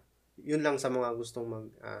 to siya. Yun lang sa mga gustong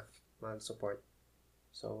mag-support.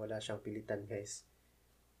 So, wala siyang pilitan, guys.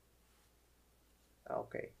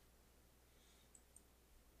 Okay.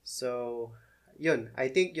 So, yun.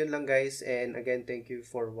 I think yun lang, guys. And again, thank you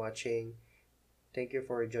for watching. Thank you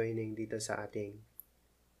for joining dito sa ating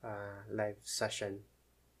live session.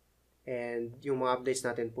 And yung mga updates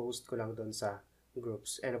natin, post ko lang doon sa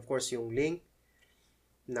groups. And of course, yung link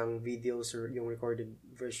ng videos or yung recorded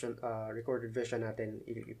version natin,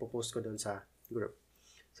 ipopost ko doon sa group.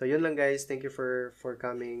 So yun lang, guys. Thank you for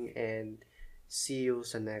coming, and see you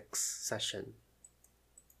sa next session.